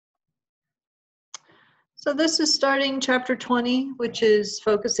So this is starting chapter 20, which is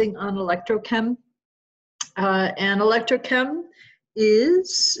focusing on electrochem. And electrochem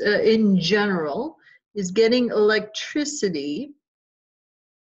is, in general, is getting electricity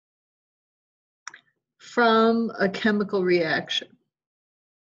from a chemical reaction.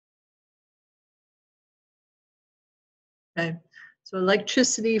 Okay, so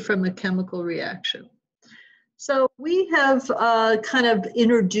electricity from a chemical reaction. So we have kind of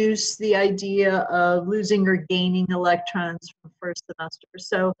introduced the idea of losing or gaining electrons from first semester.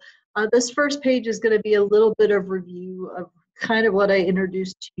 So this first page is going to be a little bit of review of kind of what I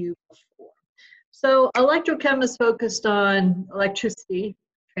introduced to you before. So electrochem is focused on electricity,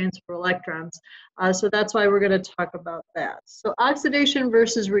 transfer electrons. So that's why we're going to talk about that. So oxidation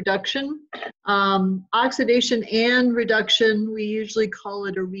versus reduction. Oxidation and reduction, we usually call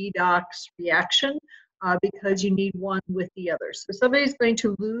it a redox reaction. Because you need one with the other. So somebody's going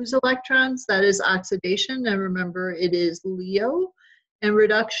to lose electrons, that is oxidation, and remember it is Leo. And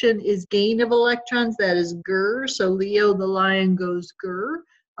reduction is gain of electrons, that is Gur. So Leo, the lion, goes Gur,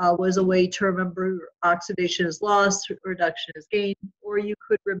 was a way to remember oxidation is loss, reduction is gain, or you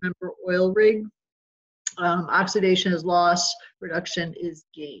could remember oil rig. Oxidation is loss, reduction is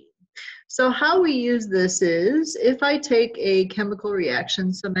gain. So how we use this is, if I take a chemical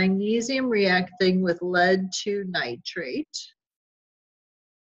reaction, so magnesium reacting with lead to nitrate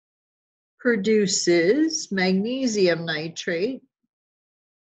produces magnesium nitrate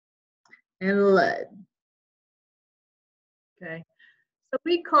and lead. Okay, so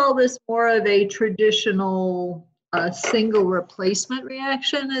we call this more of a traditional single replacement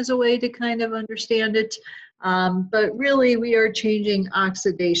reaction as a way to kind of understand it. But really we are changing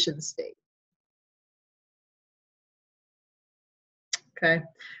oxidation state. Okay,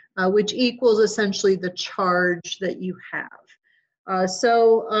 which equals essentially the charge that you have.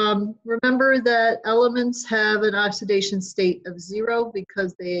 So remember that elements have an oxidation state of 0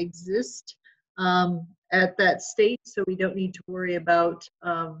 because they exist at that state, so we don't need to worry about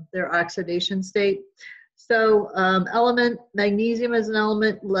their oxidation state. So element, magnesium is an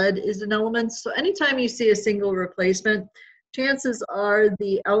element, lead is an element. So anytime you see a single replacement, chances are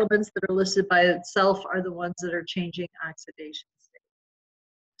the elements that are listed by itself are the ones that are changing oxidation state.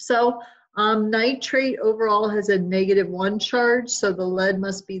 So nitrate overall has a -1 charge, so the lead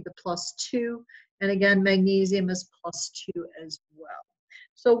must be the +2. And again, magnesium is +2 as well.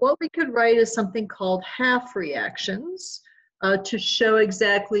 So what we could write is something called half reactions to show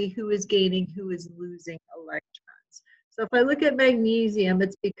exactly who is gaining, who is losing electrons. So if I look at magnesium,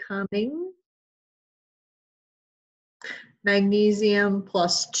 it's becoming magnesium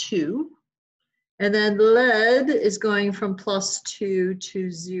 +2. And then lead is going from +2 to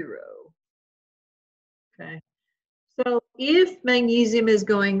 0. Okay. So if magnesium is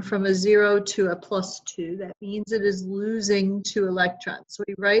going from a 0 to a +2, that means it is losing 2 electrons. So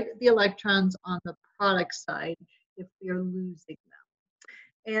we write the electrons on the product side if we are losing them.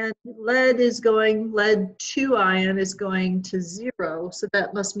 And lead 2 ion is going to 0, so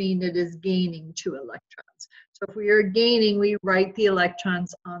that must mean it is gaining 2 electrons. So if we are gaining, we write the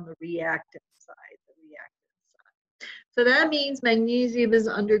electrons on the reactant side. So that means magnesium is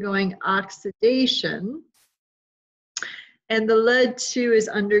undergoing oxidation, and the lead 2 is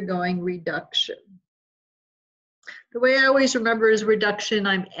undergoing reduction. The way I always remember is reduction,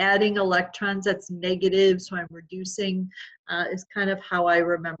 I'm adding electrons, that's negative, so I'm reducing, is kind of how I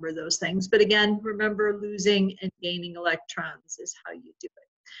remember those things. But again, remember losing and gaining electrons is how you do it.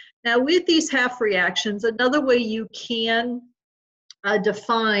 Now with these half reactions, another way you can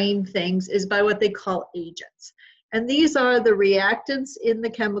define things is by what they call agents. And these are the reactants in the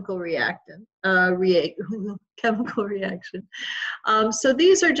chemical reaction. So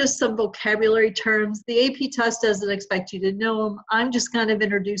these are just some vocabulary terms. The AP test doesn't expect you to know them. I'm just kind of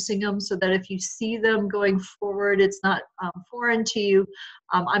introducing them so that if you see them going forward, it's not foreign to you.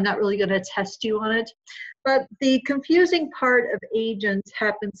 I'm not really going to test you on it. But the confusing part of agents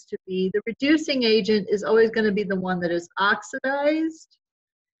happens to be the reducing agent is always going to be the one that is oxidized.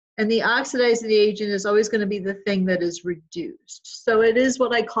 And the oxidizing agent is always going to be the thing that is reduced. So it is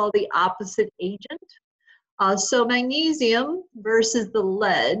what I call the opposite agent. So magnesium versus the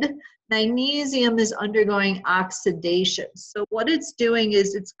lead, magnesium is undergoing oxidation. So what it's doing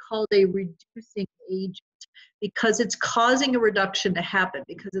is it's called a reducing agent because it's causing a reduction to happen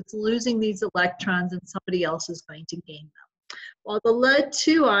because it's losing these electrons and somebody else is going to gain them. While the lead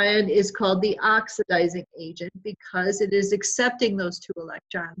 2 ion is called the oxidizing agent because it is accepting those 2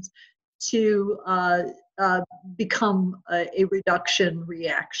 electrons to become a reduction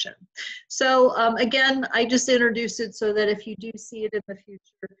reaction. So again, I just introduced it so that if you do see it in the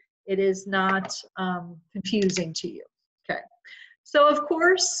future, it is not confusing to you. Okay. So of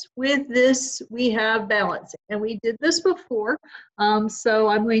course, with this, we have balancing, and we did this before. So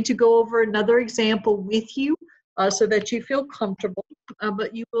I'm going to go over another example with you so that you feel comfortable,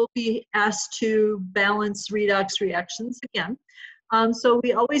 but you will be asked to balance redox reactions again. So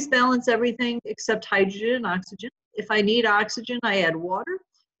we always balance everything except hydrogen and oxygen. If I need oxygen, I add water.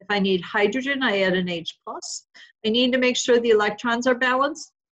 If I need hydrogen, I add an H+. I need to make sure the electrons are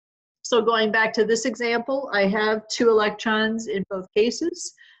balanced. So going back to this example, I have 2 electrons in both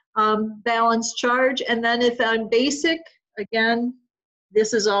cases, balanced charge. And then if I'm basic, again,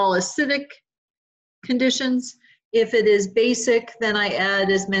 this is all acidic conditions. If it is basic, then I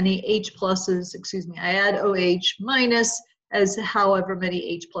add as many H pluses, excuse me, I add OH minus as however many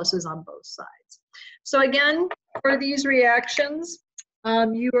H pluses on both sides. So again, for these reactions,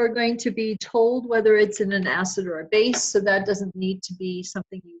 you are going to be told whether it's in an acid or a base, so that doesn't need to be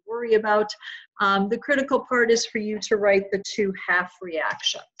something you worry about. The critical part is for you to write the 2 half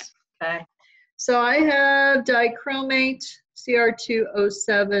reactions, okay? So I have dichromate,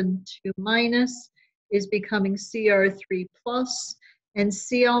 Cr2O7 2 minus is becoming Cr3 plus, and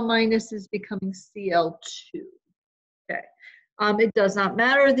Cl minus is becoming Cl2, okay? It does not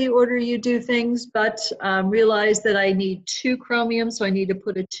matter the order you do things, but realize that I need 2 chromium, so I need to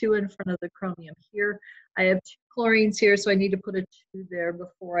put a 2 in front of the chromium here. I have 2 chlorines here, so I need to put a 2 there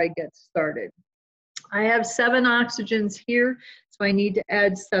before I get started. I have 7 oxygens here, so I need to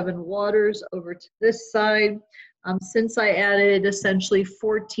add 7 waters over to this side. Since I added essentially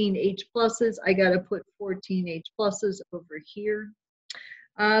 14 H pluses, I got to put 14 H pluses over here.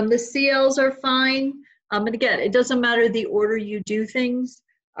 The Cls are fine. And again, it doesn't matter the order you do things.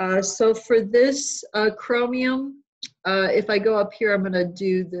 So for this chromium, if I go up here, I'm going to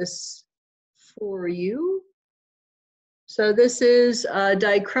do this for you. So this is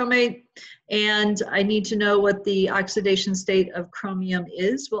dichromate, and I need to know what the oxidation state of chromium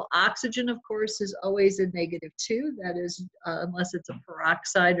is. Well, oxygen, of course, is always a -2. That is, unless it's a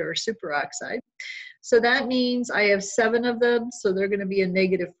peroxide or a superoxide. So that means I have 7 of them, so they're going to be a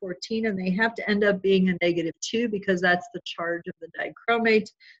 -14, and they have to end up being a -2 because that's the charge of the dichromate.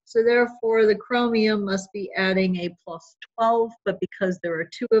 So therefore, the chromium must be adding a +12, but because there are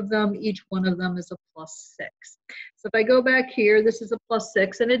 2 of them, each one of them is a +6. So if I go back here, this is a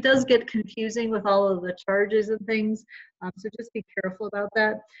 +6, and it does get confusing with all of the charges and things, so just be careful about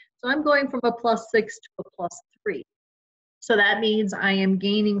that. So I'm going from a +6 to a +3. So that means I am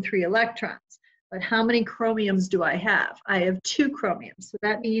gaining 3 electrons. But how many chromiums do I have? I have 2 chromiums. So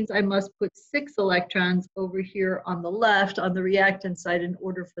that means I must put 6 electrons over here on the left on the reactant side in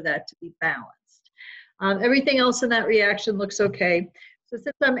order for that to be balanced. Everything else in that reaction looks okay. So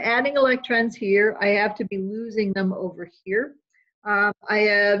since I'm adding electrons here, I have to be losing them over here. I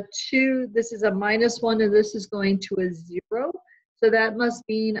have 2, this is a -1, and this is going to a 0. So that must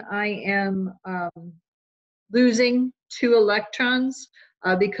mean I am losing 2 electrons.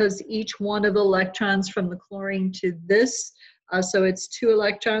 Because each one of the electrons from the chlorine to this, so it's 2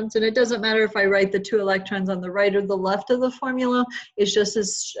 electrons, and it doesn't matter if I write the 2 electrons on the right or the left of the formula, it's just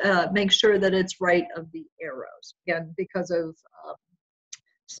to make sure that it's right of the arrows, again, because of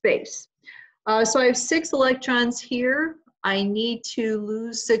space. So I have 6 electrons here. I need to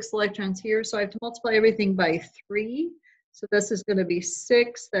lose 6 electrons here, so I have to multiply everything by 3. So this is going to be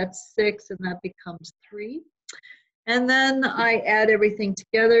 6, that's 6, and that becomes 3. And then I add everything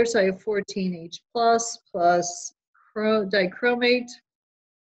together. So I have 14H plus dichromate,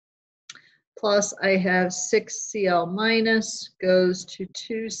 plus I have 6Cl minus goes to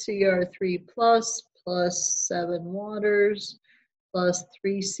 2Cr3 plus 7 waters plus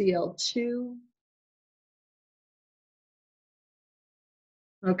 3Cl2.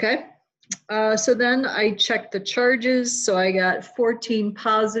 Okay. So then I check the charges. So I got 14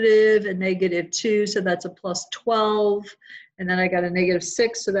 positive and -2, so that's a +12. And then I got a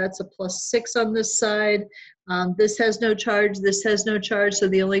 -6, so that's a +6 on this side. This has no charge, this has no charge, so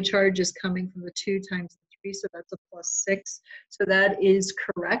the only charge is coming from the 2 times the 3, so that's a +6. So that is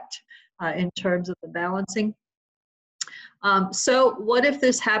correct in terms of the balancing. So what if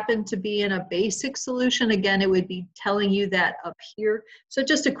this happened to be in a basic solution? Again, it would be telling you that up here. So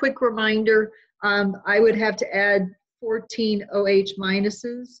just a quick reminder, I would have to add 14 OH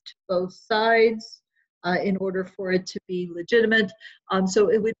minuses to both sides in order for it to be legitimate. So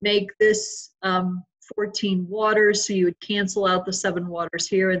it would make this 14 waters, so you would cancel out the 7 waters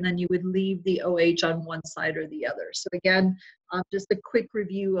here, and then you would leave the OH on one side or the other. So again, just a quick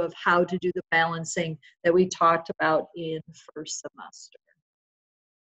review of how to do the balancing that we talked about in first semester.